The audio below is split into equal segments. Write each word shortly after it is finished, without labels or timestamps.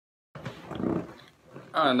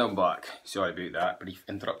And I'm back. Sorry about that brief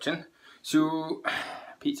interruption. So,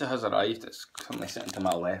 pizza has arrived. It's currently sitting to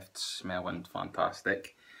my left, smelling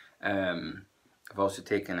fantastic. I've also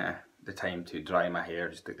taken the time to dry my hair,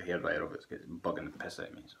 just took the hairdryer off, it's bugging the piss out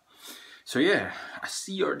of me. So yeah, a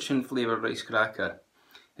sea urchin flavoured rice cracker.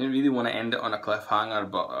 I didn't really want to end it on a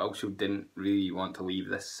cliffhanger, but I also didn't really want to leave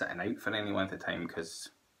this sitting out for any length of time because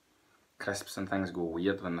crisps and things go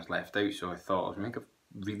weird when they're left out, so I thought I'd make a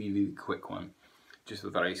really quick one just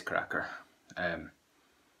with a rice cracker. And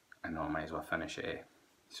I might as well finish it.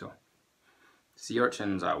 So, sea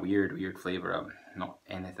urchin's a weird flavour. Not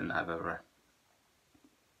anything that I've ever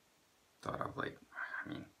thought of. Like, I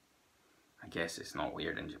mean, I guess it's not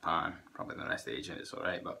weird in Japan. Probably in the rest of Asia it's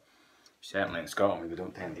alright, but certainly in Scotland we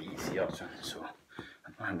don't tend to eat sea urchin, so I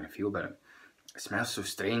don't know how I'm going to feel about it. It smells so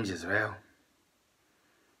strange as well.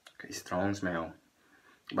 Pretty strong smell.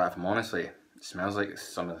 But if I'm honest with you, it smells like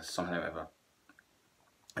something out of a...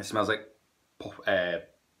 It smells like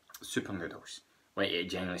super noodles. Like, it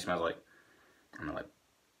genuinely smells like, I don't know, like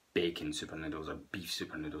bacon super noodles or beef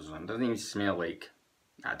super noodles. It doesn't even smell like,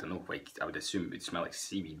 I don't know, like I would assume it would smell like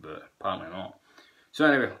seaweed, but apparently not. So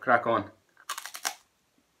anyway, crack on.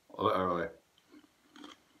 Literally.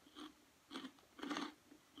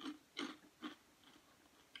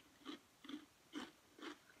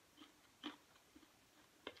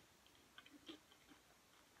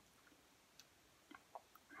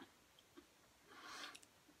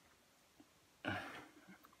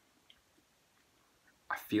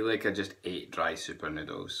 I feel like I just ate dry super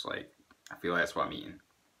noodles. Like, I feel like that's what I'm eating.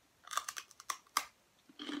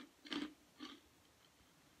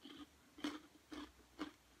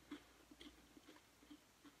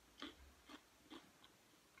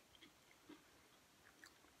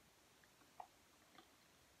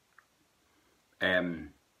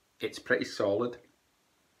 It's pretty solid.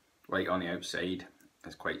 Like, on the outside,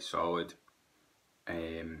 it's quite solid.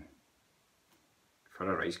 For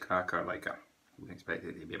a rice cracker, like, I would expect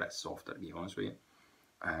it to be a bit softer, to be honest with you.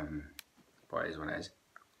 But it is what it is.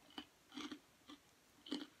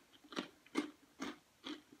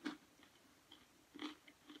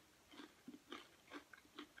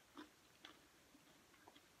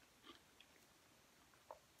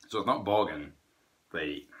 So it's not bogging,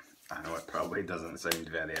 like, I know it probably doesn't sound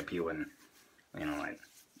very appealing, you know, like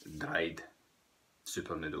dried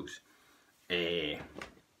super noodles. And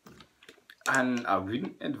I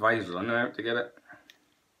wouldn't advise running out to get it,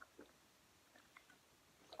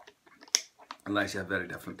 unless you have very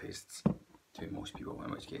different tastes to most people,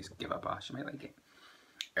 in which case give it a bash, you might like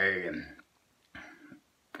it.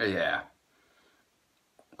 Yeah,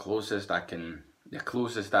 the closest I can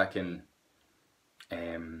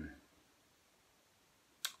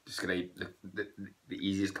describe, the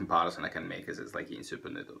easiest comparison I can make is it's like eating super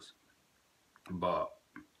noodles, but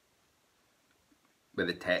with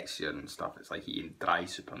the texture and stuff, it's like eating dry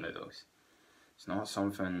super noodles. It's not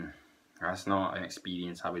something, that's not an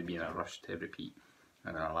experience I would be in a rush to repeat.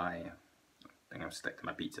 I'm not gonna lie. I think I'll stick to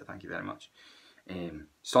my pizza, thank you very much.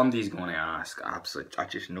 Somebody's gonna ask, absolutely, I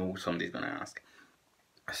just know somebody's gonna ask.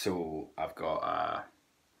 So I've got a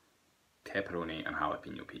pepperoni and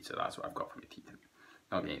jalapeno pizza, that's what I've got for my tea.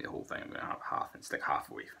 Not gonna eat the whole thing, I'm gonna have half and stick half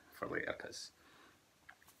away for later, because,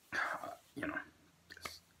 you know,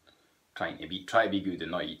 try to be good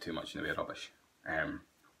and not eat too much in the way of rubbish,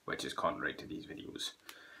 which is contrary to these videos,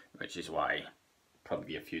 which is why probably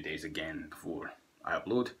be a few days again before I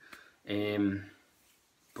upload.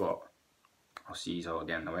 But I'll see you all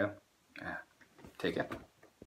again in a while. Take care.